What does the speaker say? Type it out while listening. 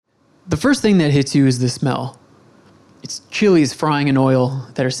The first thing that hits you is the smell. It's chilies frying in oil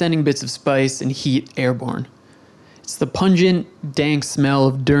that are sending bits of spice and heat airborne. It's the pungent, dank smell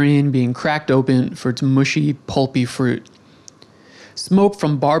of durian being cracked open for its mushy, pulpy fruit. Smoke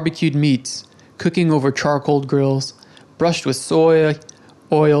from barbecued meats cooking over charcoal grills, brushed with soy,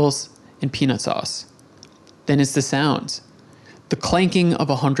 oils, and peanut sauce. Then it's the sounds. The clanking of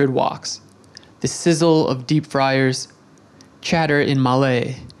 100 woks, the sizzle of deep fryers, chatter in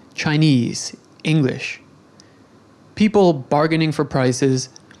Malay, Chinese, English. People bargaining for prices,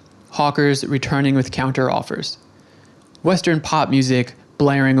 hawkers returning with counter offers. Western pop music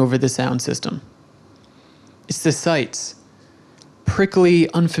blaring over the sound system. It's the sights. Prickly,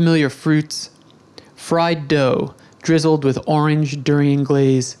 unfamiliar fruits, fried dough drizzled with orange durian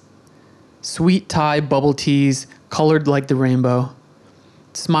glaze, sweet Thai bubble teas colored like the rainbow,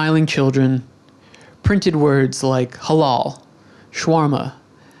 smiling children, printed words like halal, shawarma,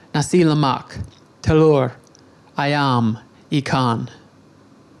 nasi lemak, telur, ayam, ikan.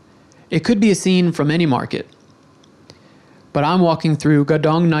 It could be a scene from any market, but I'm walking through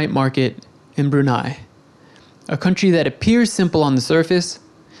Gadong Night Market in Brunei, a country that appears simple on the surface,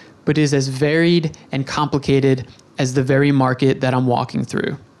 but is as varied and complicated as the very market that I'm walking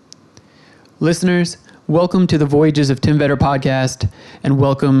through. Listeners, welcome to the Voyages of Tim Vetter podcast, and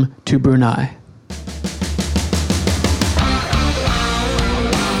welcome to Brunei.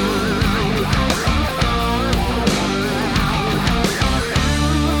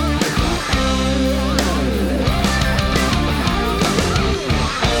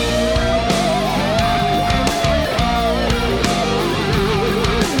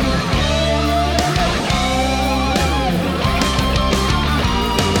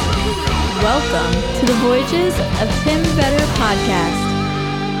 Welcome to the Voyages of Tim Vetter podcast.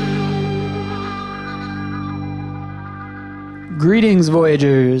 Greetings,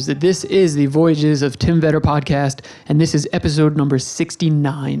 Voyagers. This is the Voyages of Tim Vetter podcast, and this is episode number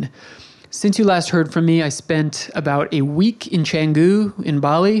 69. Since you last heard from me, I spent about a week in Canggu in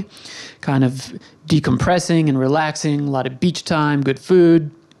Bali, kind of decompressing and relaxing, a lot of beach time, good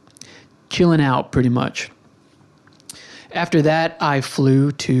food, chilling out pretty much. After that, I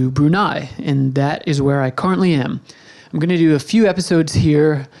flew to Brunei, and that is where I currently am. I'm going to do a few episodes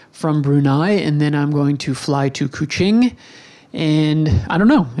here from Brunei, and then I'm going to fly to Kuching, and I don't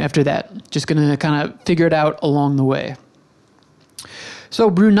know after that. Just going to kind of figure it out along the way. So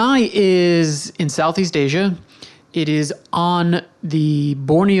Brunei is in Southeast Asia. It is on the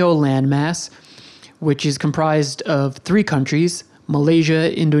Borneo landmass, which is comprised of 3 countries,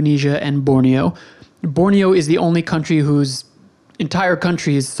 Malaysia, Indonesia, and Borneo. Borneo is the only country whose entire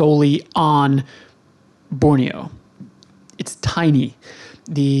country is solely on Borneo. It's tiny.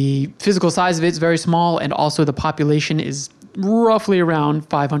 The physical size of it is very small, and also the population is roughly around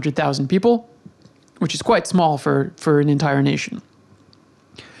 500,000 people, which is quite small for an entire nation.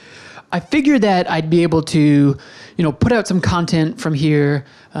 I figured that I'd be able to, put out some content from here,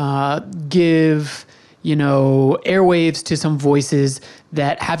 give, airwaves to some voices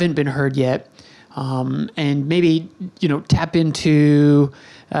that haven't been heard yet. And maybe, tap into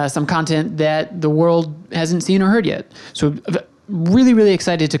some content that the world hasn't seen or heard yet. So really, really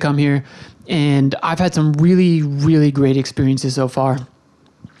excited to come here. And I've had some really, really great experiences so far.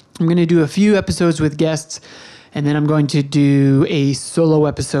 I'm going to do a few episodes with guests, and then I'm going to do a solo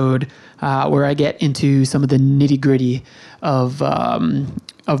episode where I get into some of the nitty-gritty of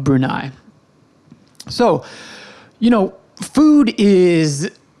Brunei. So, food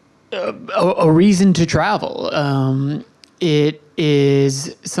is a reason to travel. It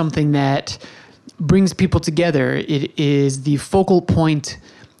is something that brings people together. It is the focal point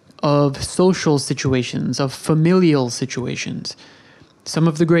of social situations, of familial situations. Some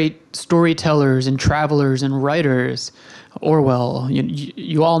of the great storytellers and travelers and writers, Orwell,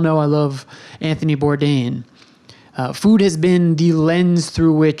 you all know I love Anthony Bourdain. Food has been the lens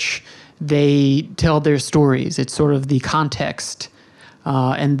through which they tell their stories. It's sort of the context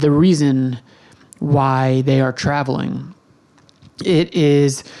and the reason why they are traveling. It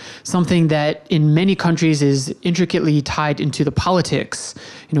is something that in many countries is intricately tied into the politics,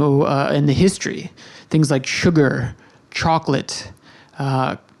 and the history. Things like sugar, chocolate,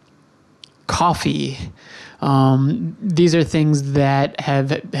 coffee. These are things that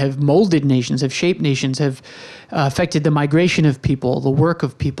have molded nations, have shaped nations, have affected the migration of people, the work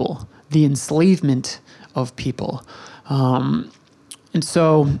of people, the enslavement of people. And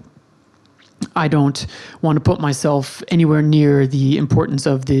so I don't want to put myself anywhere near the importance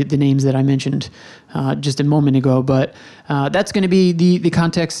of the names that I mentioned just a moment ago, but that's going to be the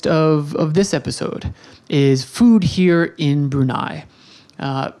context of this episode, is food here in Brunei.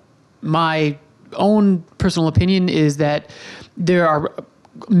 my own personal opinion is that there are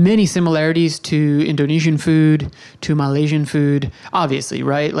many similarities to Indonesian food, to Malaysian food, obviously,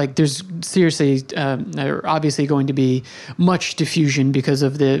 right? Like there's obviously going to be much diffusion because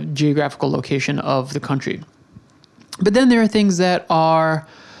of the geographical location of the country. But then there are things that are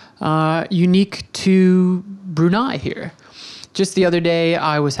unique to Brunei here. Just the other day,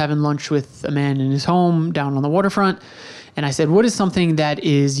 I was having lunch with a man in his home down on the waterfront, and I said, what is something that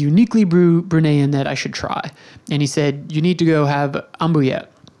is uniquely Bruneian that I should try? And he said, you need to go have ambuyat.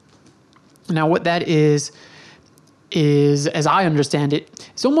 Now, what that is, as I understand it,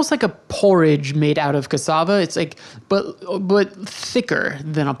 it's almost like a porridge made out of cassava. It's like, but thicker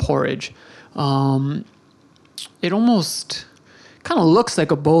than a porridge. It almost kind of looks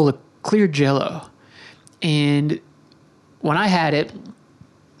like a bowl of clear Jell-O. And when I had it,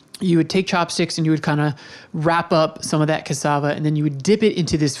 you would take chopsticks and you would kind of wrap up some of that cassava, and then you would dip it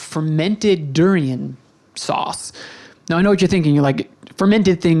into this fermented durian sauce. Now, I know what you're thinking. You're like,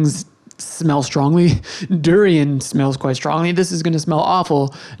 fermented things smell strongly. Durian smells quite strongly. This is going to smell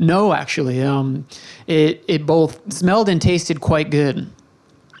awful. No, actually, it both smelled and tasted quite good.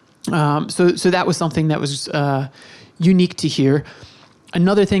 So that was something that was unique to here.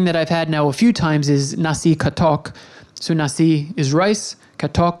 Another thing that I've had now a few times is nasi katok. So nasi is rice,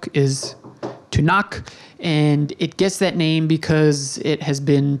 katok is tunak, and it gets that name because it has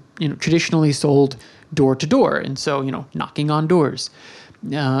been, traditionally sold door to door, and so, knocking on doors.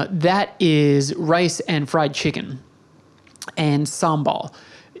 That is rice and fried chicken and sambal.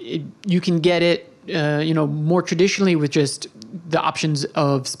 You can get it, more traditionally with just the options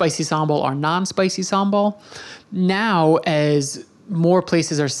of spicy sambal or non-spicy sambal. Now, as more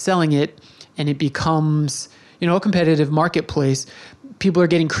places are selling it and it becomes, a competitive marketplace, people are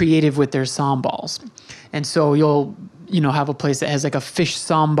getting creative with their sambals. And so you'll, have a place that has like a fish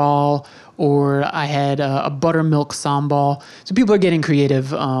sambal, or I had a buttermilk sambal. So people are getting creative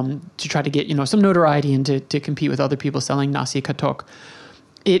to try to get, some notoriety and to compete with other people selling nasi katok.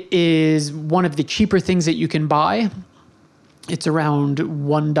 It is one of the cheaper things that you can buy. It's around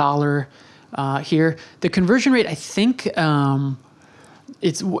 $1 here. The conversion rate, I think,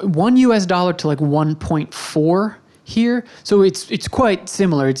 it's $1 to like 1.4 here. So it's quite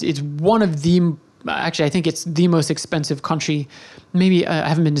similar. It's one of the, actually, I think it's the most expensive country. Maybe I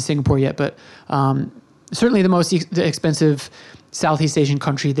haven't been to Singapore yet, but certainly the most expensive Southeast Asian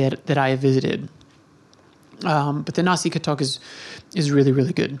country that I have visited. But the nasi katok is really,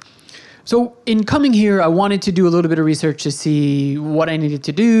 really good. So in coming here, I wanted to do a little bit of research to see what I needed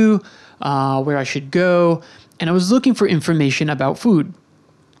to do, where I should go, and I was looking for information about food.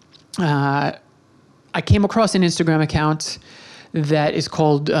 I came across an Instagram account that is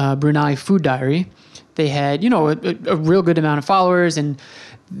called Brunei Food Diary. They had, a real good amount of followers, and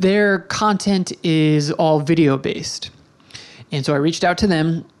their content is all video-based. And so I reached out to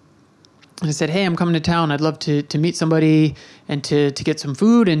them, and I said, hey, I'm coming to town. I'd love to meet somebody and to get some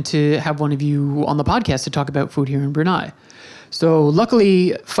food and to have one of you on the podcast to talk about food here in Brunei. So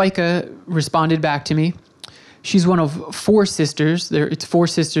luckily, Fiqah responded back to me. She's one of 4 sisters. It's 4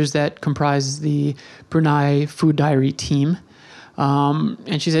 sisters that comprise the Brunei Food Diary team.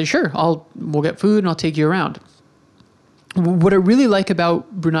 And she said, sure, we'll get food and I'll take you around. What I really like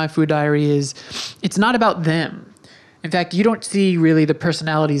about Brunei Food Diary is it's not about them. In fact, you don't see really the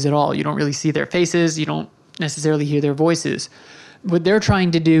personalities at all. You don't really see their faces. You don't necessarily hear their voices. What they're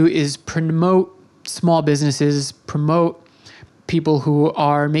trying to do is promote small businesses, promote people who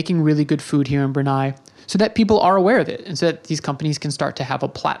are making really good food here in Brunei so that people are aware of it and so that these companies can start to have a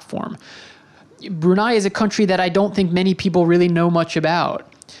platform. Brunei is a country that I don't think many people really know much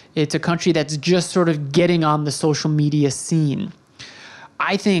about. It's a country that's just sort of getting on the social media scene.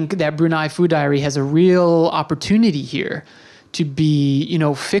 I think that Brunei Food Diary has a real opportunity here to be,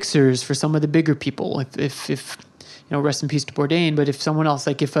 fixers for some of the bigger people. If rest in peace to Bourdain, but if someone else,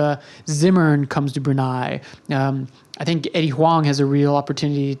 like if Zimmern comes to Brunei, I think Eddie Huang has a real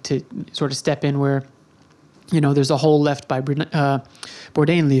opportunity to sort of step in where, there's a hole left by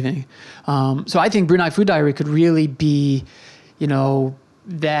Bourdain leaving. So I think Brunei Food Diary could really be,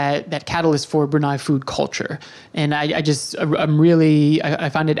 that catalyst for Brunei food culture. And I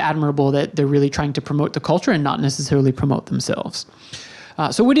find it admirable that they're really trying to promote the culture and not necessarily promote themselves.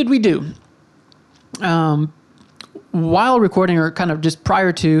 So what did we do? While recording, or kind of just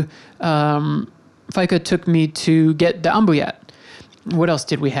prior to, Fiqah took me to get the ambuyat. What else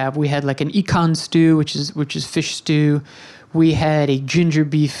did we have? We had like an ikan stew, which is fish stew. We had a ginger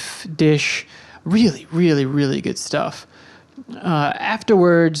beef dish. Really, really, really good stuff.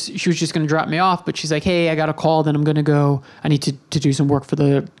 afterwards, she was just going to drop me off, but she's like, "Hey, I got a call. Then I'm going to go. I need to do some work for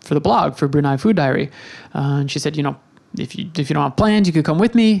the blog for Brunei Food Diary." And she said, if you don't have plans, you could come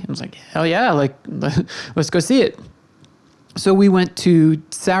with me. I was like, "Hell yeah! Like, let's go see it." So we went to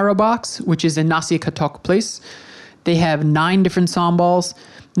Sarabox, which is a nasi katok place. They have 9 different sambals.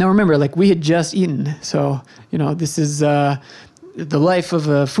 Now remember, like, we had just eaten, so this is the life of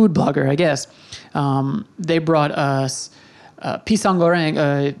a food blogger, I guess. They brought us pisang goreng,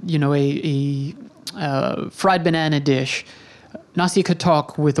 a fried banana dish, nasi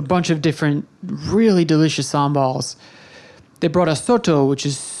katok with a bunch of different really delicious sambals. They brought us soto, which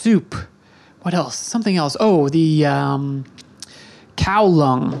is soup. What else? Something else. Oh, the cow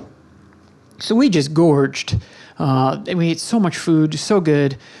lung. So we just gorged. We ate so much food, so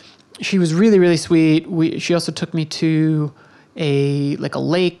good. She was really, really sweet. She also took me to a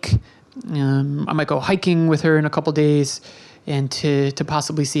lake. I might go hiking with her in a couple days, and to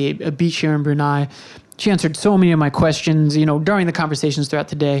possibly see a beach here in Brunei. She answered so many of my questions, during the conversations throughout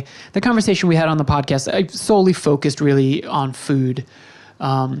the day. The conversation we had on the podcast, I solely focused really on food.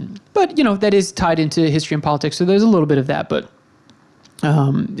 But, that is tied into history and politics, so there's a little bit of that, but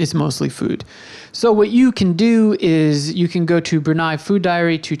it's mostly food. So what you can do is you can go to Brunei Food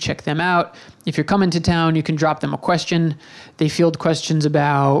Diary to check them out. If you're coming to town, you can drop them a question. They field questions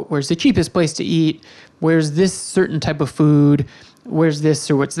about where's the cheapest place to eat, where's this certain type of food, where's this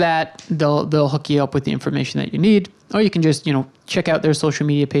or what's that. They'll hook you up with the information that you need. Or you can just, check out their social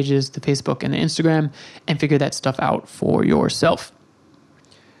media pages, the Facebook and the Instagram, and figure that stuff out for yourself.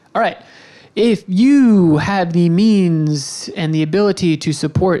 All right. If you have the means and the ability to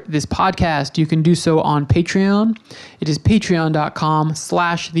support this podcast, you can do so on Patreon. It is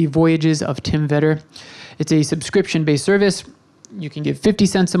patreon.com/The Voyages of Tim Vetter. It's a subscription-based service. You can give 50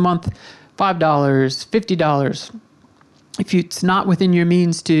 cents a month, $5, $50. If it's not within your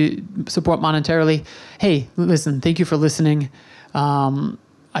means to support monetarily, hey, listen, thank you for listening.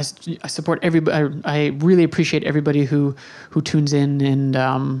 I support everybody. I really appreciate everybody who tunes in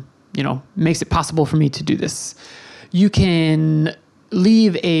and makes it possible for me to do this. You can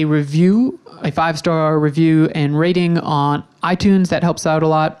leave a review, a 5-star review and rating on iTunes. That helps out a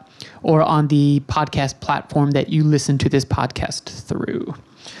lot. Or on the podcast platform that you listen to this podcast through.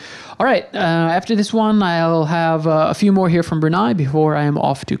 All right. After this one, I'll have a few more here from Brunei before I am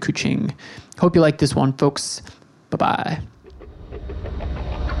off to Kuching. Hope you like this one, folks. Bye-bye.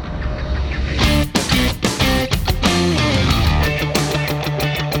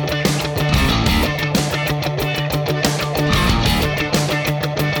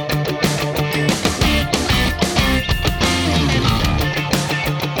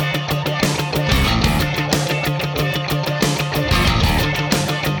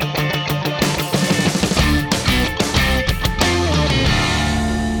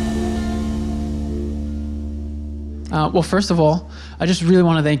 Well, first of all, I just really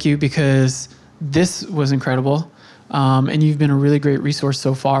want to thank you because this was incredible. And you've been a really great resource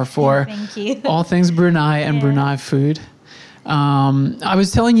so far for all things Brunei and Brunei food. I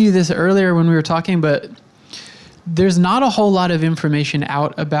was telling you this earlier when we were talking, but there's not a whole lot of information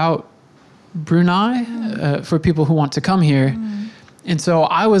out about Brunei for people who want to come here. And so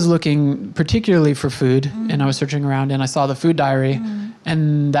I was looking particularly for food, and I was searching around, and I saw the Food Diary,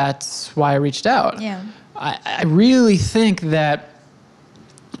 and that's why I reached out. Yeah. I really think that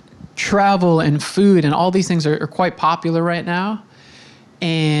travel and food and all these things are quite popular right now.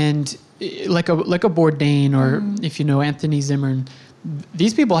 And like a Bourdain or if you know Anthony Zimmern,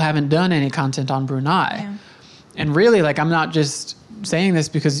 these people haven't done any content on Brunei. Yeah. And really, I'm not just saying this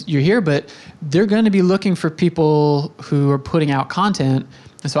because you're here, but they're going to be looking for people who are putting out content.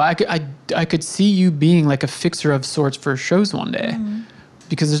 And so I could see you being like a fixer of sorts for shows one day.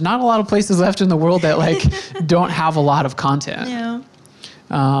 Because there's not a lot of places left in the world that don't have a lot of content. Yeah.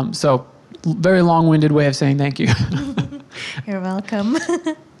 So very long-winded way of saying thank you. You're welcome.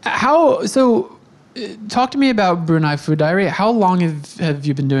 Talk to me about Brunei Food Diary. How long have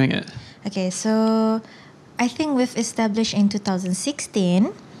you been doing it? Okay, so I think we've established in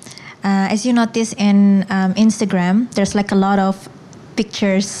 2016. As you notice in Instagram, there's a lot of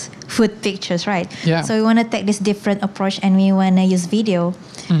pictures, food pictures, right? Yeah. So we want to take this different approach and we want to use video.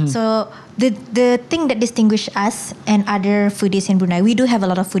 So the thing that distinguishes us and other foodies in Brunei, we do have a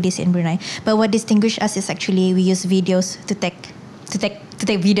lot of foodies in Brunei, but what distinguishes us is actually we use videos to take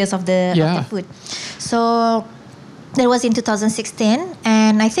videos of the food. So that was in 2016,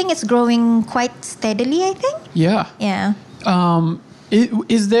 and I think it's growing quite steadily, I think. Yeah. Yeah.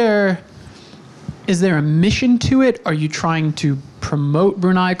 Is there a mission to it? Are you trying to promote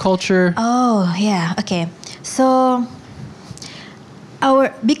Brunei culture? Oh, yeah. Okay. So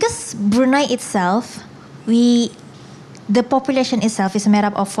Because Brunei itself, the population itself is made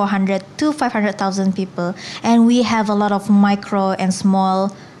up of 400 to 500,000 people, and we have a lot of micro and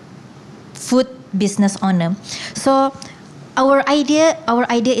small food business owner. So our idea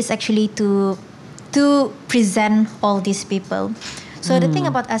is actually to present all these people. So the thing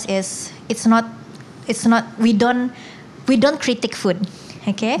about us is it's not we don't critique food.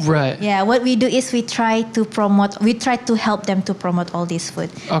 Okay. Right. Yeah. What we do is we try to help them to promote all this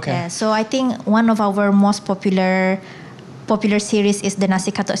food. Okay. Yeah. So I think one of our most popular series is the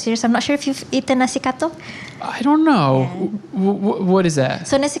nasi katok series. I'm not sure if you've eaten nasi katok. I don't know. Yeah. What is that?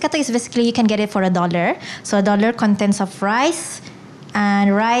 So nasi katok is basically you can get it for $1. So $1 contains of rice,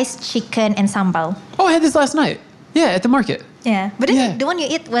 chicken, and sambal. Oh, I had this last night. Yeah, at the market. Yeah. But then the one you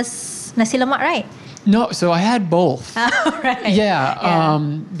eat was nasi lemak, right? No, so I had both. Right. Yeah,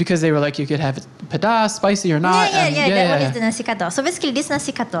 because they were like you could have it pedas, spicy or not. Yeah. That one is the nasi katok. So basically, this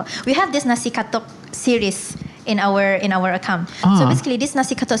nasi katok, we have this nasi katok series in our account. So basically, this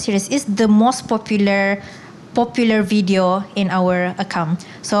nasi katok series is the most popular video in our account.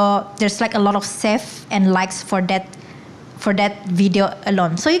 So there's like a lot of save and likes for that video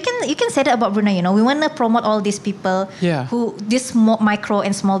alone. So you can say that about Brunei. We want to promote all these people who this micro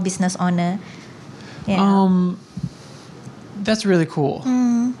and small business owner. Yeah. That's really cool.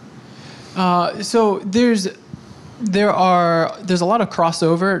 So there's a lot of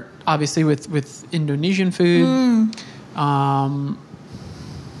crossover, obviously, with Indonesian food, and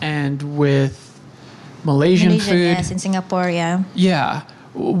with Malaysian food. Yes, in Singapore, yeah. Yeah.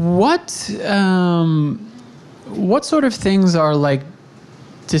 What sort of things are like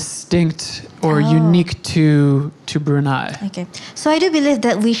distinct or unique to Brunei? Okay. So I do believe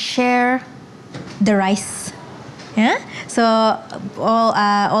that we share the rice. Yeah. So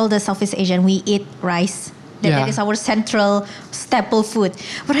all the Southeast Asian, we eat rice. That is our central staple food.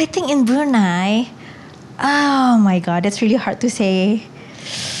 But I think in Brunei, oh my God, that's really hard to say.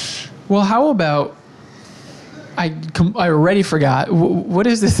 Well, how about I already forgot. What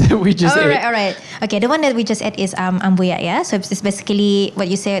is this that we just ate? All right. Okay, the one that we just ate is ambuya, yeah? So it's basically what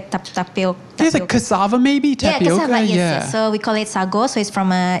you say, tapioca. It's like cassava maybe? Tapioca? Yeah, cassava, yes. So we call it sago. So it's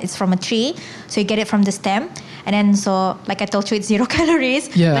from a tree. So you get it from the stem. And then so, like I told you, it's 0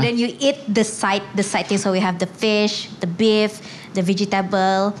 calories. Yeah. But then you eat the side thing. So we have the fish, the beef, the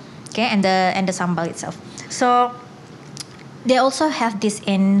vegetable, okay, and the sambal itself. So they also have this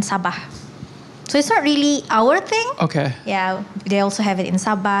in Sabah. So it's not really our thing. Okay. Yeah, they also have it in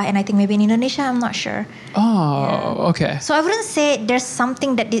Sabah, and I think maybe in Indonesia. I'm not sure. Oh, okay. So I wouldn't say there's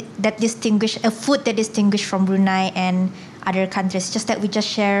something that distinguish a food that distinguish from Brunei and other countries. Just that we just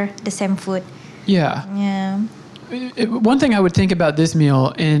share the same food. Yeah. Yeah. One thing I would think about this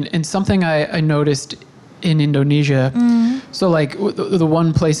meal, and something I noticed in Indonesia. So like the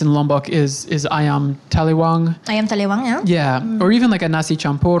one place in Lombok is ayam taliwang. Ayam taliwang, yeah. Yeah, or even like a nasi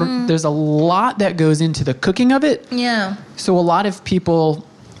campur. There's a lot that goes into the cooking of it. Yeah. So a lot of people,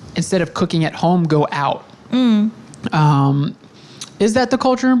 instead of cooking at home, go out. Is that the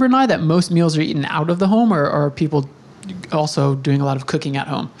culture in Brunei that most meals are eaten out of the home, or are people also doing a lot of cooking at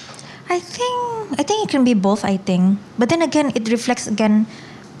home? I think it can be both. I think, but then again, it reflects again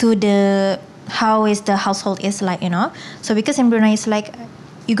to how is the household is like, So because in Brunei it's like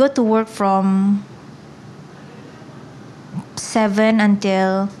you go to work from 7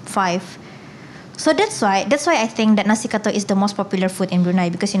 until 5. So that's why I think that nasi katok is the most popular food in Brunei,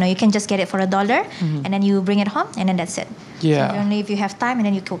 because you can just get it for $1 and then you bring it home and then that's it. Yeah. So only if you have time and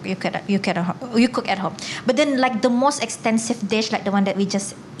then you cook at home. But then like the most extensive dish, like the one that we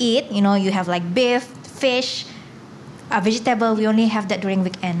just eat, you have like beef, fish, a vegetable. We only have that during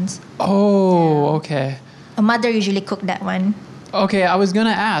weekends. Oh, okay. A mother usually cook that one. Okay, I was gonna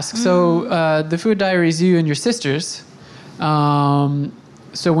ask. So the Food Diaries, you and your sisters.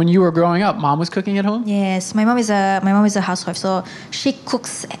 So when you were growing up, mom was cooking at home? Yes, my mom is a housewife, so she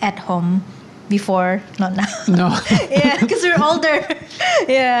cooks at home before, not now. No. Yeah, because we're older.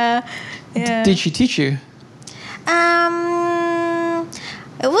 Yeah. Did she teach you?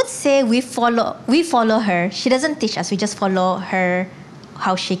 I would say we follow her. She doesn't teach us. We just follow her,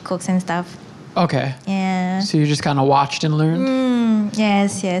 how she cooks and stuff. Okay. Yeah. So you just kind of watched and learned?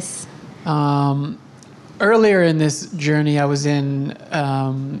 Yes. Earlier in this journey, I was in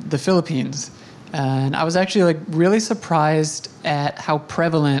the Philippines, and I was actually like really surprised at how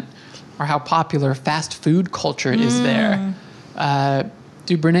prevalent or how popular fast food culture is there.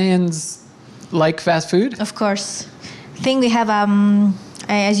 Do Bruneians like fast food? Of course. I think we have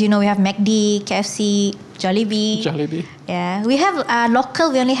as you know, we have McD, KFC, Jollibee. Jollibee. Yeah, we have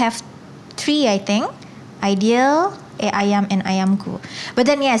local. We only have 3, I think. Ideal, ayam and ayamku. But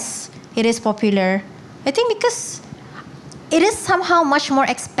then yes, it is popular. I think because it is somehow much more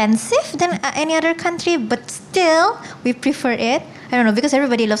expensive than any other country, but still we prefer it. I don't know, because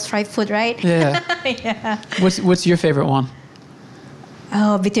everybody loves fried food, right? Yeah. Yeah. What's your favorite one?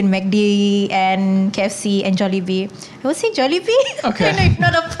 Oh, between McD and KFC and Jollibee. I would say Jollibee. Okay. I know you're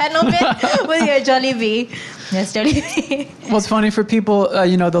not a fan of it, but yeah, Jollibee. Yes, Jollibee. Well, it's funny for people,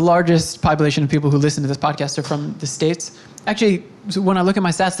 the largest population of people who listen to this podcast are from the States. Actually, so when I look at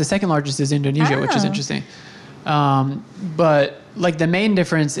my stats, the second largest is Indonesia, which is interesting. But like the main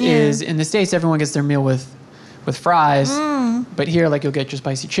difference is in the States, everyone gets their meal with fries. But here, like you'll get your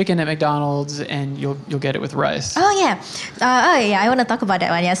spicy chicken at McDonald's, and you'll get it with rice. Oh yeah, I want to talk about that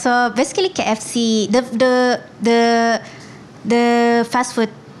one. Yeah, so basically KFC, the fast food,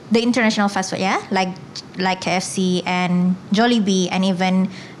 the international fast food, yeah, like KFC and Jollibee and even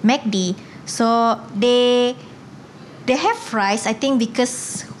McD. So they have rice. I think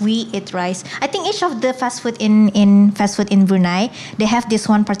because we eat rice. I think each of the fast food in Brunei, they have this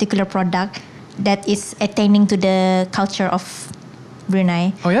one particular product that is attaining to the culture of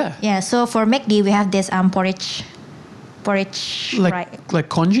Brunei. Oh yeah. Yeah. So for McD, we have this porridge. Like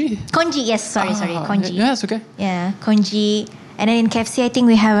congee? Congee. Yes. Sorry. Congee. Yeah, it's okay. Yeah, congee. And then in KFC, I think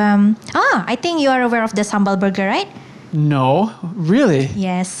we have I think you are aware of the sambal burger, right? No, really?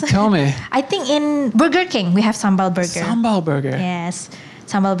 Yes. Tell me. I think in Burger King we have sambal burger. Sambal burger. Yes,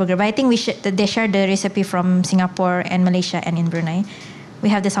 sambal burger. But I think they share the recipe from Singapore and Malaysia and in Brunei. We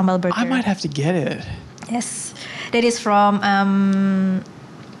have the sambal burger. I might have to get it. Yes, that is from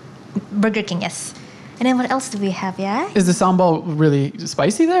Burger King. Yes. And then what else do we have? Yeah. Is the sambal really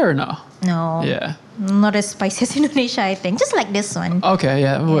spicy there or no? No. Yeah. Not as spicy as Indonesia, I think. Just like this one. Okay.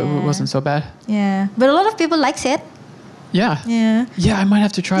 Yeah. It wasn't so bad. Yeah, but a lot of people likes it. Yeah. Yeah. Yeah. I might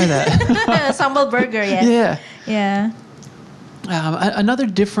have to try that. Sambal burger. Yes. Yeah. Yeah. Another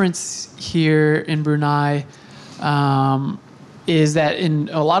difference here in Brunei is that in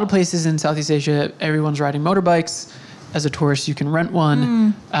a lot of places in Southeast Asia, everyone's riding motorbikes. As a tourist, you can rent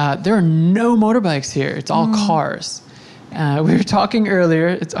one. There are no motorbikes here. It's all cars. We were talking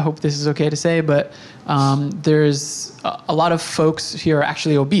earlier, I hope this is okay to say, but there's a lot of folks here are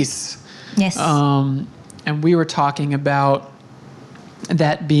actually obese. Yes. And we were talking about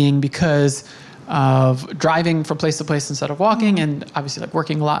that being because of driving from place to place instead of walking, and obviously like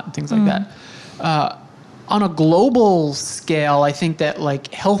working a lot and things like that. On a global scale, I think that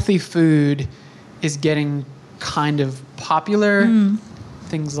like healthy food is getting kind of popular.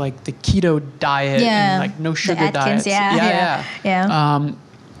 Things like the keto diet and like no sugar diets. Yeah.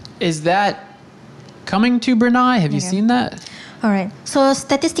 Is that coming to Brunei? Have you seen that? All right. So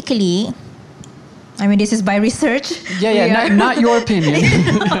statistically, I mean, this is by research. Not your opinion.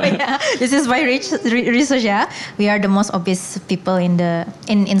 This is by research. Yeah, we are the most obese people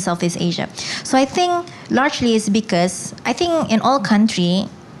in Southeast Asia. So I think largely it's because I think in all country,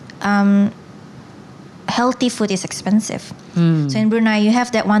 healthy food is expensive. So in Brunei, you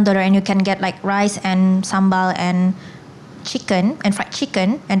have that $1 and you can get like rice and sambal and chicken and fried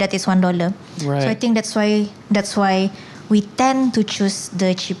chicken, and that is $1. Right. So I think that's why we tend to choose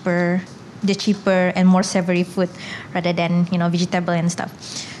the cheaper and more savory food rather than vegetable and stuff.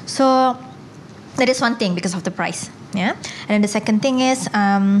 So that is one thing because of the price. Yeah, and then the second thing is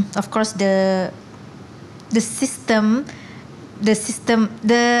of course the system,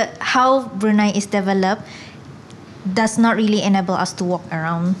 how Brunei is developed does not really enable us to walk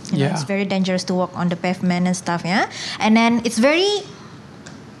around. It's very dangerous to walk on the pavement and stuff. Yeah, and then it's very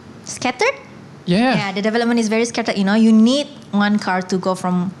scattered. Yeah, the development is very scattered. You need one car to go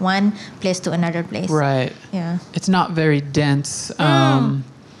from one place to another place. Right. Yeah. It's not very dense.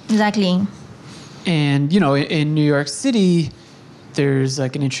 Exactly. And in New York City, there's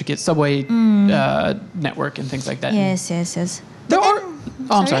like an intricate subway network and things like that. Yes.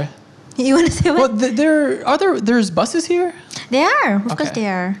 I'm sorry. You want to say what? Well, there's buses here? There are. Of course they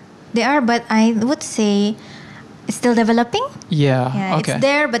are. They are, but I would say it's still developing. Yeah. Okay. It's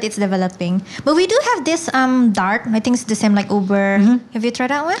there, but it's developing. But we do have this Dart. I think it's the same like Uber. Have you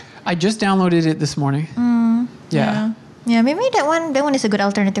tried that one? I just downloaded it this morning. Yeah. Yeah, maybe that one is a good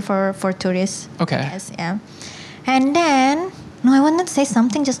alternative for tourists. Okay. Yes, yeah. And then I wanted to say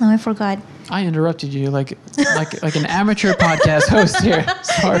something just now. I forgot. I interrupted you like an amateur podcast host here.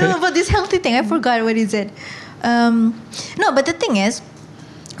 Sorry. No, but this healthy thing, I forgot what is it. No, but the thing is,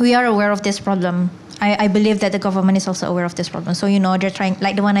 we are aware of this problem. I believe that the government is also aware of this problem. So they're trying,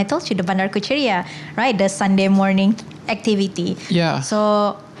 like the one I told you, the Bandar Kucheria, right? The Sunday morning activity. Yeah.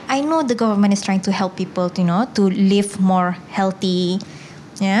 So I know the government is trying to help people, to live more healthy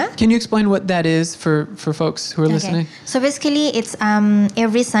Yeah. Can you explain what that is for folks who are listening? So basically, it's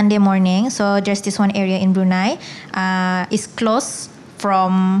every Sunday morning. So there's this one area in Brunei. It's closed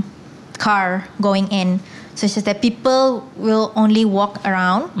from car going in. So it's just that people will only walk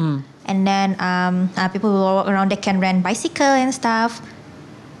around. And then people will walk around. They can rent bicycle and stuff.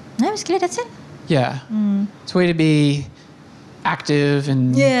 No, basically that's it. Yeah. It's a way to be active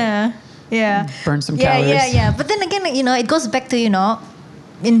and burn some calories. Yeah. But then again, it goes back to,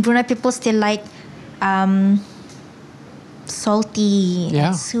 in Brunei, people still like salty,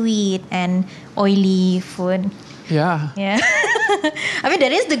 and sweet, and oily food. Yeah. I mean,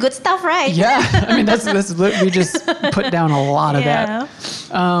 that is the good stuff, right? Yeah. I mean, that's we just put down a lot of that.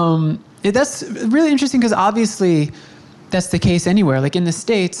 That's really interesting because obviously that's the case anywhere. Like in the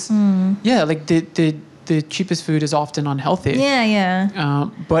States, like the cheapest food is often unhealthy.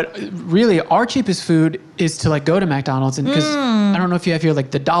 But really, our cheapest food is to like go to McDonald's, and because I don't know if you have here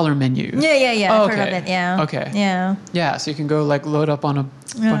like the dollar menu. Oh, I've heard of it. Yeah. Okay. Yeah. So you can go like load up on a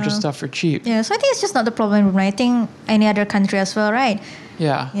bunch of stuff for cheap. Yeah. So I think it's just not the problem in Brunei. I think any other country as well, right?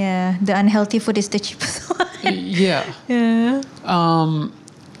 Yeah. Yeah. The unhealthy food is the cheapest one. Yeah.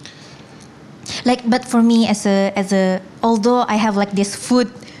 Like, but for me, as a, although I have like this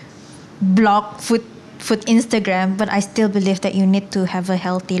food blog, food Instagram, but I still believe that you need to have a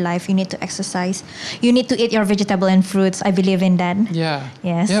healthy life. You need to exercise. You need to eat your vegetable and fruits. I believe in that. Yeah.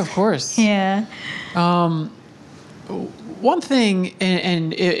 Yes. Yeah, of course. Yeah. One thing,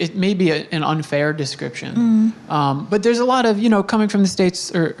 and it may be an unfair description, but there's a lot of, coming from the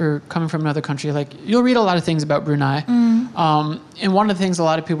States or coming from another country, like you'll read a lot of things about Brunei. And one of the things a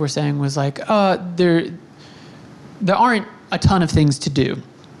lot of people were saying was like, there aren't a ton of things to do,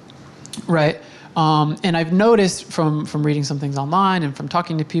 right? And I've noticed from reading some things online and from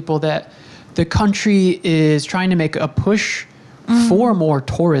talking to people that the country is trying to make a push for more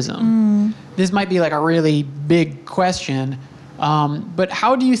tourism. This might be like a really big question, but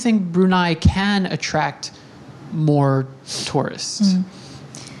how do you think Brunei can attract more tourists?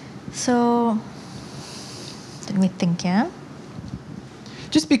 So, let me think,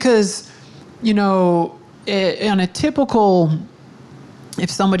 Just because, on a typical,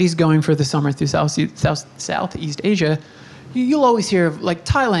 if somebody's going for the summer through Southeast Asia, you'll always hear of like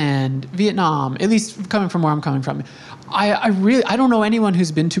Thailand, Vietnam, at least coming from where I'm coming from. I don't know anyone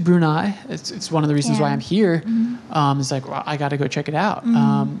who's been to Brunei. It's one of the reasons why I'm here. It's like, well, I got to go check it out.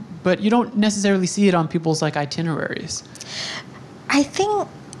 But you don't necessarily see it on people's like itineraries. I think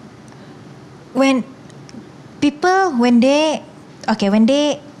when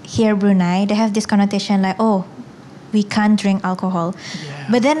they hear Brunei, they have this connotation like, oh, we can't drink alcohol. Yeah.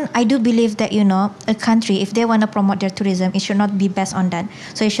 But then I do believe that, a country, if they want to promote their tourism, it should not be based on that.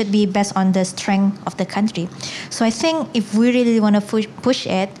 So it should be based on the strength of the country. So I think if we really want to push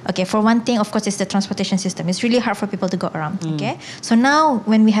it, okay, for one thing, of course, it's the transportation system. It's really hard for people to go around, okay? So now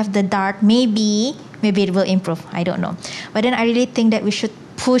when we have the DART, maybe it will improve. I don't know. But then I really think that we should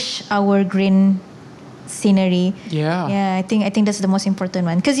push our green scenery. Yeah, I think that's the most important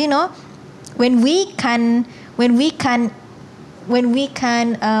one. Because, when we can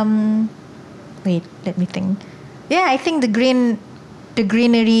wait, let me think. Yeah, I think the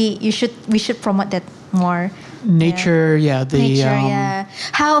greenery, we should promote that more. Nature, Nature,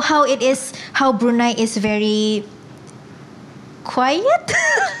 how Brunei is very quiet.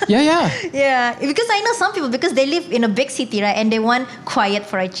 Yeah, because I know some people, because they live in a big city, right, and they want quiet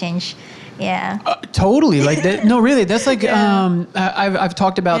for a change. Yeah. Totally. Like that, no, really. That's like I've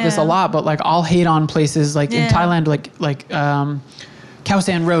talked about this a lot, but like I'll hate on places like in Thailand, like Khao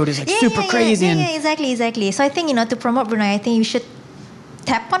San Road is like super crazy. Exactly. So I think to promote Brunei, I think you should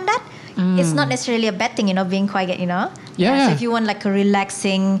tap on that. It's not necessarily a bad thing, being quiet. Yeah. So if you want like a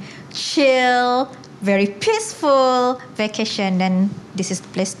relaxing, chill, very peaceful vacation, then this is the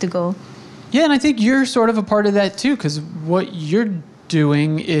place to go. Yeah, and I think you're sort of a part of that too, because what you're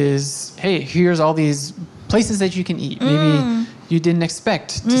doing is, hey, here's all these places that you can eat. Maybe you didn't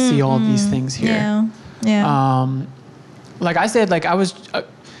expect to see all these things here. Yeah. Like I said, like I was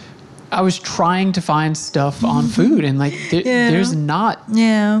trying to find stuff on food, and like there's not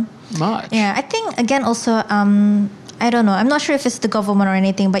much. Yeah, I think again also I don't know. I'm not sure if it's the government or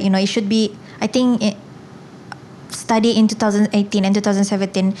anything, but it should be. I think study in 2018 and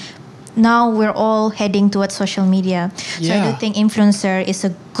 2017. Now we're all heading towards social media. So I do think influencer is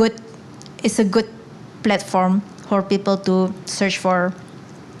a good platform for people to search for,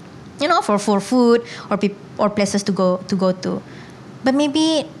 for food or places to go to. But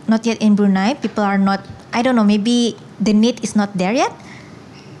maybe not yet in Brunei. People are not. I don't know. Maybe the need is not there yet.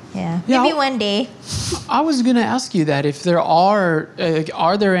 Yeah. Yeah, Maybe I'll- one day. I was gonna ask you that if there are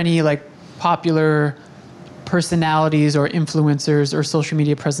there any like popular personalities or influencers or social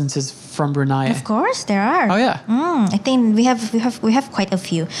media presences from Brunei? Of course, there are. Oh yeah. I think we have quite a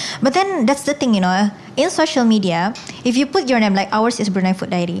few. But then that's the thing, in social media, if you put your name, like ours is Brunei Food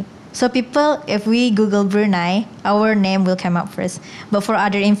Diary. So people, if we Google Brunei, our name will come up first. But for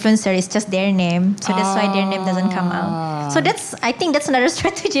other influencers, it's just their name. So that's why their name doesn't come out. So I think that's another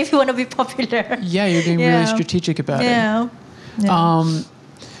strategy if you want to be popular. Yeah, you're being really strategic about it. Yeah.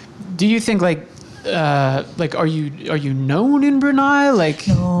 Do you think like are you known in Brunei? Like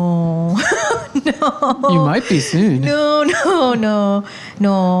No. you might be soon. No.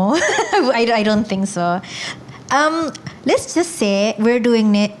 I don't think so. Let's just say we're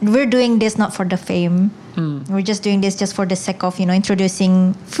doing this not for the fame. We're just doing this just for the sake of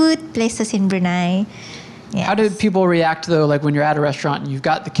introducing food places in Brunei. Yes. How do people react though? Like when you're at a restaurant and you've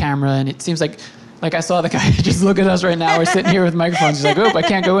got the camera and it seems like I saw the guy just look at us right now. We're sitting here with microphones. He's like, "Oh, I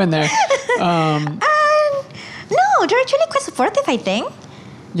can't go in there." No, they're actually quite supportive, I think.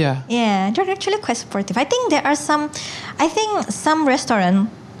 Yeah. Yeah, they're actually quite supportive. I think there are some restaurant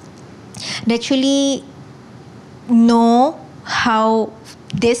that actually know how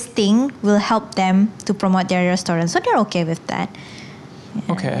this thing will help them to promote their restaurant. So they're okay with that.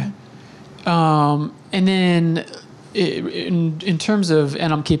 Yeah. Okay. And then in terms of,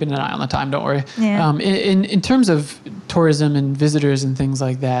 and I'm keeping an eye on the time, don't worry. Yeah. In terms of tourism and visitors and things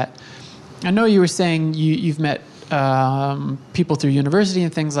like that, I know you were saying you've met people through university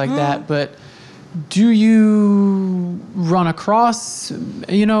and things like that, but do you run across,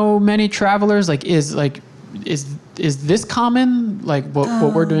 many travelers? Like, is this common? Like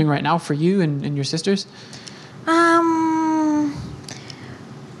what we're doing right now for you and your sisters?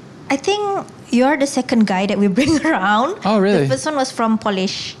 I think you're the second guy that we bring around. Oh, really? The first one was from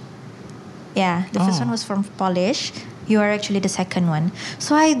Polish. Yeah, the first one was from Polish. You are actually the second one.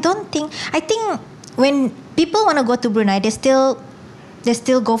 So I think when people want to go to Brunei, they still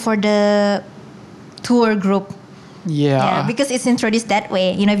go for the tour group. Yeah. Because it's introduced that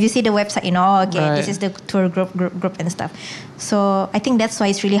way. If you see the website, Right. this is the tour group and stuff. So I think that's why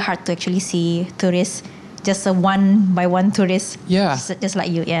it's really hard to actually see tourists, just a one by one tourist. Yeah. Just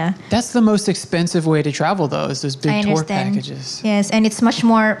like you, yeah. That's the most expensive way to travel, though, is those big I tour understand. packages. Yes, and it's much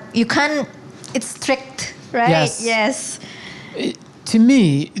more, it's strict, right? Yes. To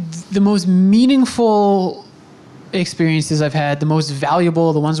me, the most meaningful experiences I've had, the most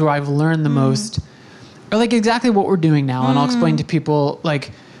valuable, the ones where I've learned the most, are like exactly what we're doing now. And I'll explain to people,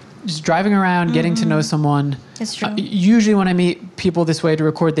 like just driving around, getting to know someone. It's true. Usually when I meet people this way to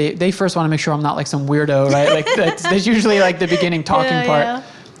record, they first want to make sure I'm not like some weirdo, right? Like that's usually like the beginning talking part. Yeah.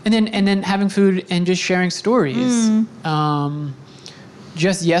 And then having food and just sharing stories.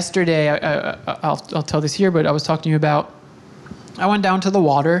 Just yesterday, I'll tell this here, but I was talking to you about, I went down to the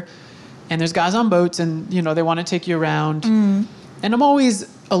water and there's guys on boats and, they want to take you around. And I'm always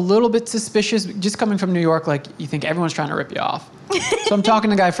a little bit suspicious, just coming from New York, like you think everyone's trying to rip you off. So I'm talking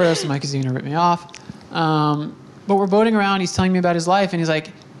to the guy first. I'm like, is he going to rip me off? But we're boating around. He's telling me about his life. And he's like,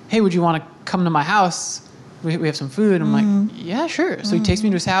 hey, would you want to come to my house? We have some food. I'm like, yeah, sure. So he takes me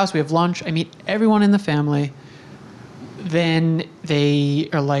to his house. We have lunch. I meet everyone in the family. Then they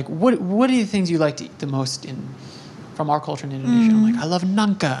are like, what are the things you like to eat the most from our culture in Indonesia? I'm like, I love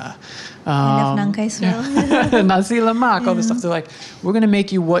nangka. I love nangka as well. Nasi lemak, all this stuff. They're like, we're going to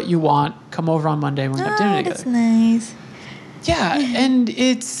make you what you want. Come over on Monday. We're going to have dinner together. That's nice. Yeah, and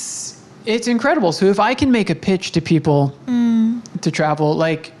it's incredible. So if I can make a pitch to people to travel,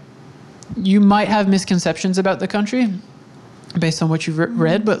 like you might have misconceptions about the country based on what you've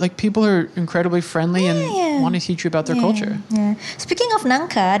read, but like people are incredibly friendly and want to teach you about their culture. Yeah. Speaking of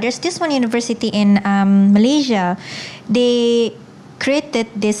nangka, there's this one university in Malaysia. They created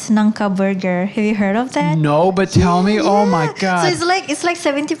this nangka burger. Have you heard of that? No, but tell me. Oh my God. So it's like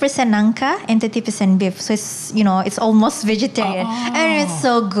 70% nangka and 30% beef. So it's almost vegetarian. And it's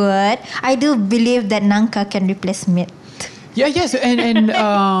so good. I do believe that nangka can replace meat. Yeah, yes. And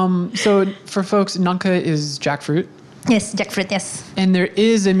so for folks, nangka is jackfruit. Yes, jackfruit, yes. And there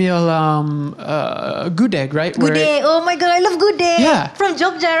is a meal, gudeg, right? Gudeg. Oh my God, I love gudeg. Yeah. From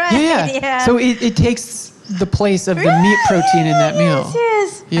Jogja, right? Yeah. So it takes the place of the meat protein in that meal.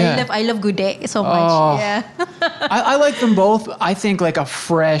 Yes. Yeah. I love gudeg so much. Oh. Yeah. I like them both. I think like a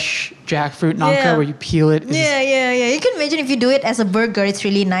fresh jackfruit nangka where you peel it. Yeah. You can imagine if you do it as a burger, it's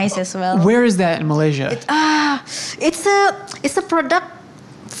really nice as well. Where is that in Malaysia? It's a product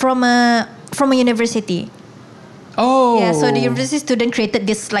from a university. Oh. Yeah, so the university student created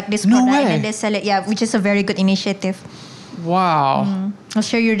this No product way. and they sell it. Yeah, which is a very good initiative. Wow. I'll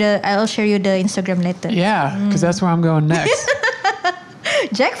share you the Instagram later. Yeah, because that's where I'm going next.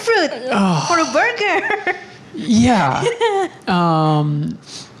 Jackfruit for a burger. Yeah.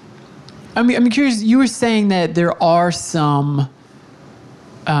 I'm curious. You were saying that there are some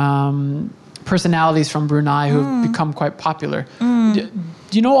personalities from Brunei who have become quite popular.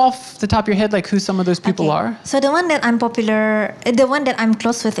 Do you know off the top of your head like who some of those people are? So the one that I'm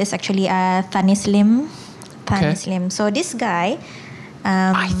close with is actually Thanis Lim. Slim. So this guy,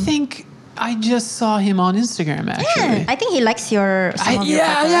 I think I just saw him on Instagram actually. Yeah, I think he likes your some of your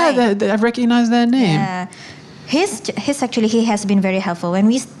photo, right? I recognize that name. Yeah, he has been very helpful when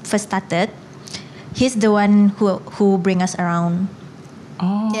we first started. He's the one who bring us around.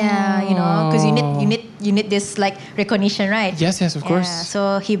 Oh. Yeah, because you need this like recognition, right? Yes, of course. Yeah,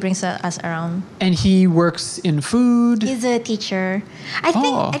 so he brings us around. And he works in food. He's a teacher. I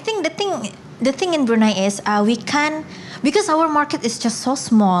think the thing in Brunei is we can, because our market is just so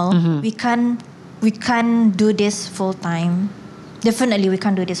small. We can do this full time. Definitely, we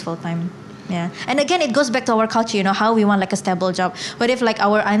can do this full time. Yeah, and again, it goes back to our culture. How we want like a stable job. What if like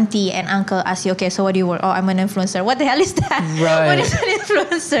our auntie and uncle ask you, okay, so what do you work? Oh, I'm an influencer. What the hell is that? Right. What is an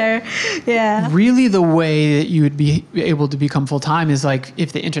influencer? Yeah. Really, the way that you would be able to become full time is like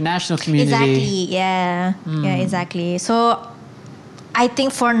if the international community. Exactly. Yeah. Yeah. Exactly. So, I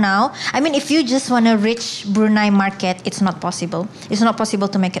think for now, I mean, if you just want to reach Brunei market, it's not possible. It's not possible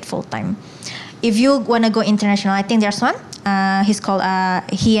to make it full time. If you want to go international, I think there's one. He's called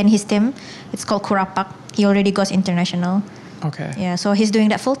he and his team. It's called Kurapak. He already goes international. Okay. Yeah, so he's doing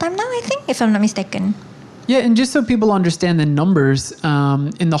that full time now, I think, if I'm not mistaken. Yeah, and just so people understand the numbers,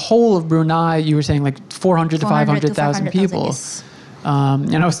 in the whole of Brunei, you were saying like 400 to 500,000 people. Yes.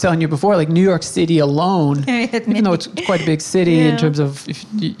 And I was telling you before, like New York City alone, even though it's quite a big city in terms of if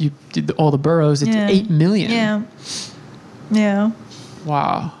you did all the boroughs, it's 8 million. Yeah. Yeah.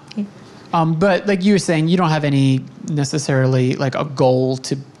 Wow. But like you were saying, you don't have any necessarily like a goal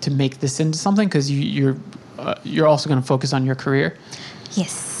to make this into something because you're also going to focus on your career.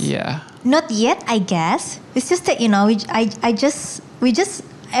 Yes. Yeah. Not yet, I guess. It's just that we just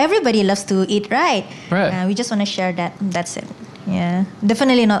everybody loves to eat, right? Right. We just want to share that. That's it. Yeah.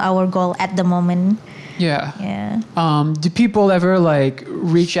 Definitely not our goal at the moment. Yeah. Yeah. Do people ever like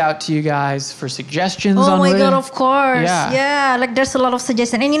reach out to you guys for suggestions? Oh on my where God, of course. Yeah. Yeah. Like there's a lot of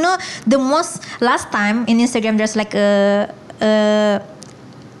suggestions. And last time in Instagram, there's like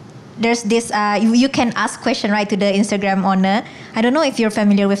there's this, you can ask question, right, to the Instagram owner. I don't know if you're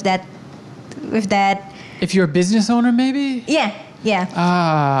familiar with that. If you're a business owner, maybe? Yeah. Yeah.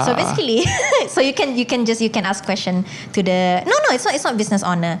 So basically, so you can ask question to the, no, it's not business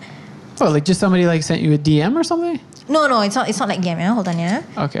owner. Oh, like just somebody like sent you a DM or something? No, it's not like game. Yeah? Hold on, yeah.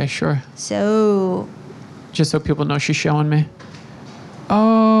 Okay, sure. So, just so people know she's showing me.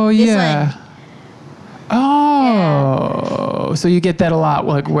 Oh, this yeah. one. Oh, so you get that a lot.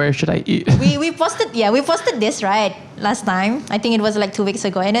 Like, where should I eat? we posted this right last time. I think it was like 2 weeks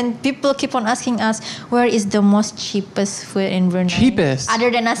ago, and then people keep on asking us where is the most cheapest food in Brunei. Cheapest, other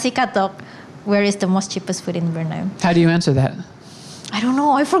than nasi katok, where is the most cheapest food in Brunei? How do you answer that? I don't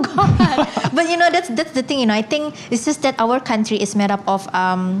know. I forgot. But that's the thing. I think it's just that our country is made up of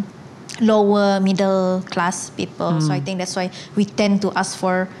lower middle class people. So I think that's why we tend to ask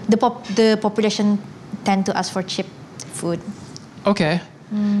for the population tend to ask for cheap food. Okay.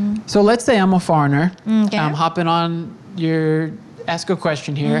 So let's say I'm a foreigner. Okay. I'm hopping on your ask a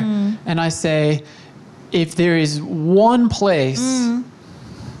question here, and I say, if there is one place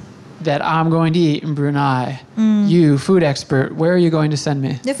that I'm going to eat in Brunei, you, food expert, where are you going to send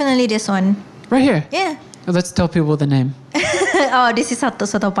me? Definitely this one. Right here? Yeah. Let's tell people the name. Oh, this is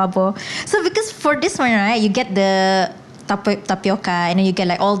soto pabo. So because for this one, right, you get the tapioca and then you get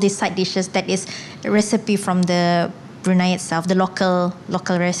like all these side dishes that is a recipe from the Brunei itself, the local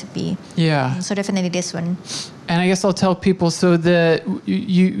recipe. Yeah. So definitely this one. And I guess I'll tell people, so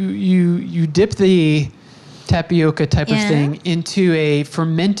you dip the tapioca type of thing into a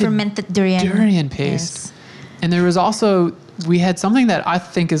fermented durian paste. Yes. And there was also, we had something that I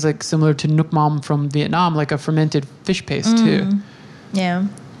think is like similar to nuoc mam from Vietnam, like a fermented fish paste too. Yeah.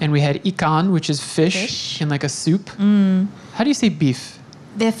 And we had ikan, which is fish in like a soup. How do you say beef?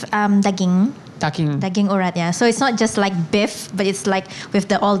 Beef daging. Daging urat, yeah. So it's not just like beef, but it's like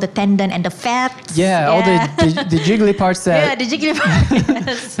with all the tendon and the fat. Yeah, all the jiggly parts that yeah, the jiggly parts.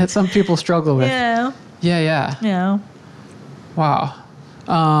 Yes. that some people struggle with. Yeah. Yeah. Wow.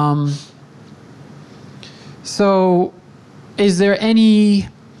 So is there any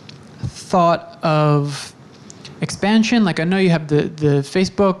thought of expansion? Like I know you have the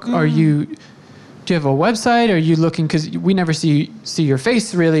Facebook. Are you do you have a website? Are you looking, because we never see your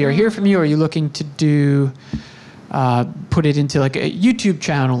face really or hear from you? Are you looking to do put it into like a YouTube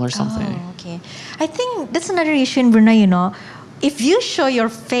channel or something? Oh, okay. I think that's another issue in Brunei, you know. If you show your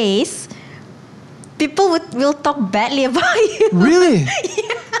face, people will talk badly about you. Really?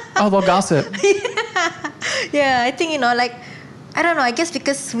 Oh, they'll gossip. Yeah, I think, you know, like, I don't know, I guess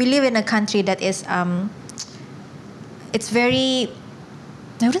because we live in a country that is, it's very,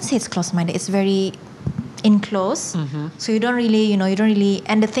 I wouldn't say it's close-minded, it's very enclosed. So you don't really,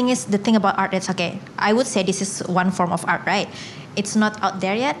 and the thing about art, it's okay. I would say this is one form of art, right? It's not out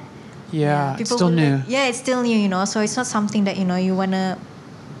there yet. Yeah, it's still new. Yeah, it's still new, you know, so it's not something that,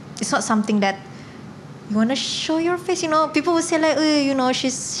 it's not something that you want to show your face, you know. People will say like, you know,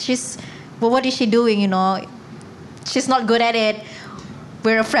 she's, well, what is she doing, you know? She's not good at it.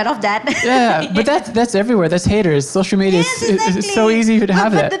 We're afraid of that. Yeah, but that's everywhere. That's haters. Social media is so easy to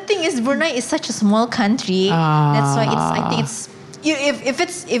have that. But the thing is, Brunei is such a small country. That's why I think it's,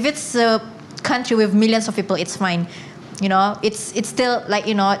 if it's a country with millions of people, it's fine. You know, it's still like,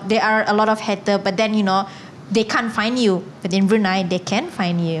 you know, there are a lot of haters, but then, you know, they can't find you. But in Brunei, they can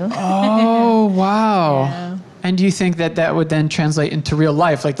find you. Oh, wow. Yeah. And do you think that would then translate into real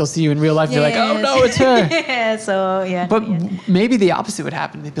life? Like they'll see you in real life, they're like, oh no, it's her. Yeah, so yeah. But maybe the opposite would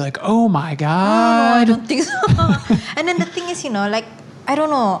happen. They'd be like, oh my No, God. I don't think so. And then the thing is, you know, like, I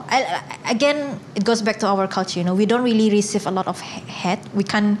don't know. Again, it goes back to our culture. You know, we don't really receive a lot of hate. We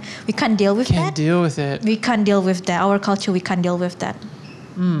can't deal with that. Can't deal with it. We can't deal with that. Our culture, we can't deal with that.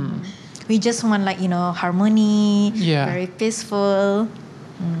 We just want, like, you know, harmony. Yeah. Very peaceful.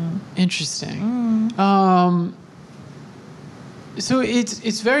 Interesting. So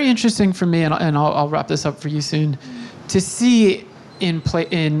it's very interesting for me, and I'll wrap this up for you soon, to see in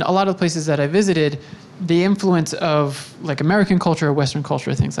a lot of places that I visited, the influence of like American culture or Western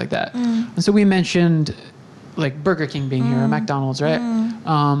culture, things like that. And so we mentioned like Burger King being here or McDonald's, right?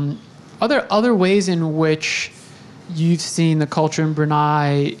 Are there other ways in which you've seen the culture in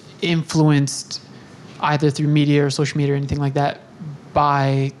Brunei influenced either through media or social media or anything like that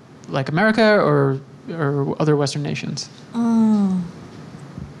by like America or other Western nations?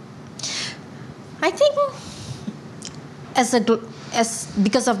 I think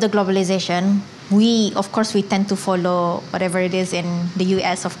because of the globalization, we tend to follow whatever it is in the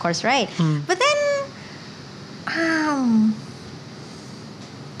US, of course, right? But then,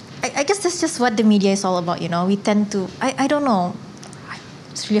 I guess that's just what the media is all about, you know. We tend to, I don't know.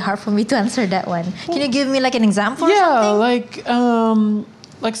 It's really hard for me to answer that one. Can you give me like an example or something? Yeah,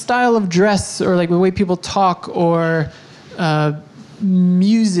 like style of dress or like the way people talk or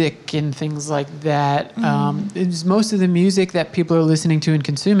music and things like that. Is most of the music that people are listening to and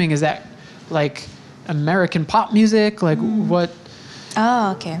consuming, is that like American pop music? Like what?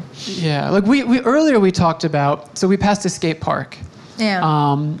 Oh, okay. Yeah, like we earlier we talked about, so we passed a skate park.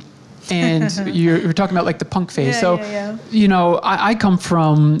 Yeah. And you're talking about like the punk phase. Yeah. You know, I come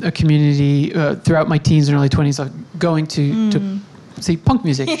from a community throughout my teens and early 20s of going to see punk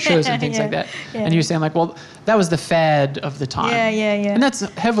music shows and things like that. Yeah. And you're saying like, well, that was the fad of the time. Yeah. And that's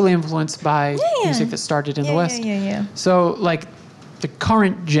heavily influenced by music that started in the West. Yeah. So like the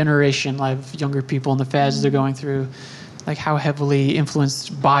current generation of younger people and the fads they're going through, like how heavily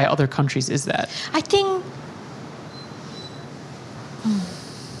influenced by other countries is that? I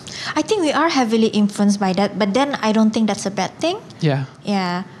think we are heavily influenced by that, but then I don't think that's a bad thing. Yeah.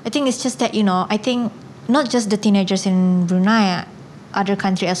 Yeah. I think it's just that, you know, I think not just the teenagers in Brunei, other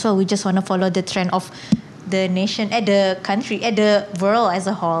country as well, we just want to follow the trend of the nation, the country, the world as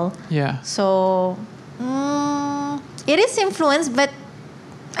a whole. Yeah. So, it is influenced, but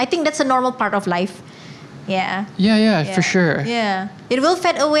I think that's a normal part of life. Yeah, for sure. Yeah. It will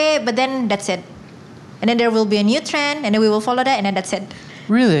fade away, but then that's it. And then there will be a new trend, and then we will follow that, and then that's it.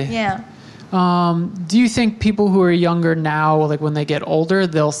 Really? Yeah. Do you think people who are younger now, like when they get older,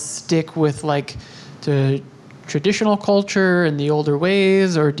 they'll stick with like the traditional culture and the older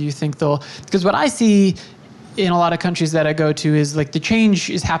ways, or do you think they'll? Because what I see in a lot of countries that I go to is like the change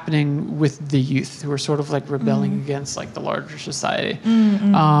is happening with the youth who are sort of like rebelling against like the larger society.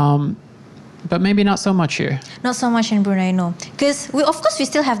 But maybe not so much here. Not so much in Brunei, no. Because of course we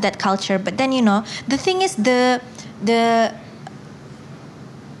still have that culture, but then, you know, the thing is the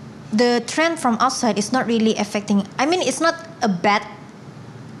trend from outside is not really affecting. I mean, it's not a bad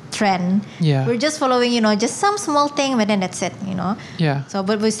trend. Yeah. We're just following, you know, just some small thing, but then that's it, you know. Yeah. So,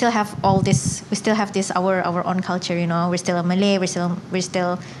 but we still have all this. We still have this our own culture, you know. We're still a Malay. We're still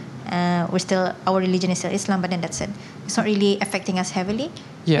our religion is still Islam, but then that's it. It's not really affecting us heavily.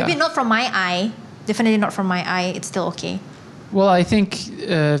 Yeah. Maybe not from my eye. Definitely not from my eye. It's still okay. Well, I think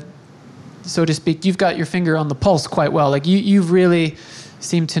so to speak, you've got your finger on the pulse quite well. Like you've really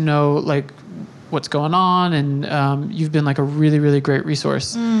seemed to know like what's going on, and you've been like a really, really great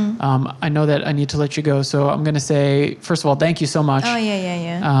resource. I know that I need to let you go, so I'm going to say, first of all, thank you so much. Oh,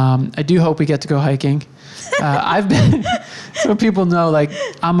 yeah. I do hope we get to go hiking. I've been, so people know, like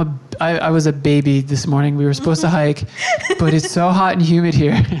I was a baby this morning. We were supposed to hike, but it's so hot and humid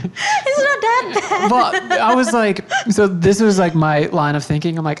here. It's not that bad. Well, I was like, so this was like my line of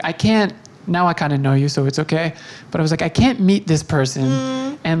thinking. I'm like, I can't, now I kind of know you, so it's okay. But I was like, I can't meet this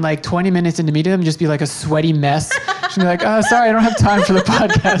person and like 20 minutes into meeting them, just be like a sweaty mess. She'd be like, oh, sorry, I don't have time for the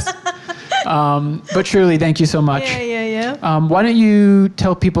podcast. But truly, thank you so much. Yeah. Why don't you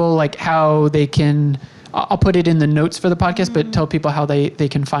tell people like how they can, I'll put it in the notes for the podcast, but tell people how they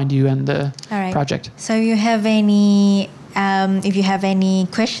can find you and the project. So if you have any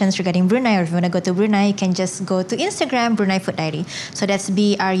questions regarding Brunei, or if you want to go to Brunei, you can just go to Instagram, Brunei Food Diary. So that's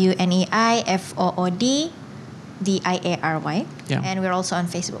BRUNEIFOOD DIARY. Yeah. And we're also on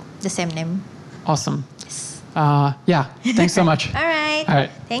Facebook, the same name. Awesome. Yes. Yeah. Thanks so much. All right. All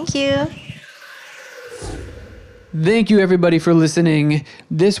right. Thank you. Thank you, everybody, for listening.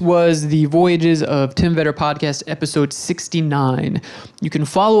 This was the Voyages of Tim Vetter podcast, episode 69. You can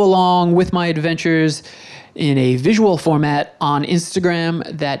follow along with my adventures in a visual format on Instagram.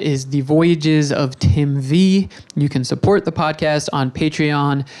 That is the Voyages of Tim V. You can support the podcast on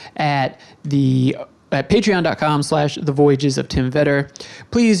Patreon at patreon.com/The Voyages of Tim Vetter.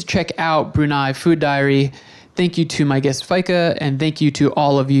 Please check out Brunei Food Diary. Thank you to my guest Fiqah, and thank you to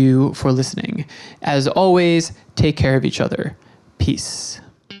all of you for listening. As always, take care of each other. Peace.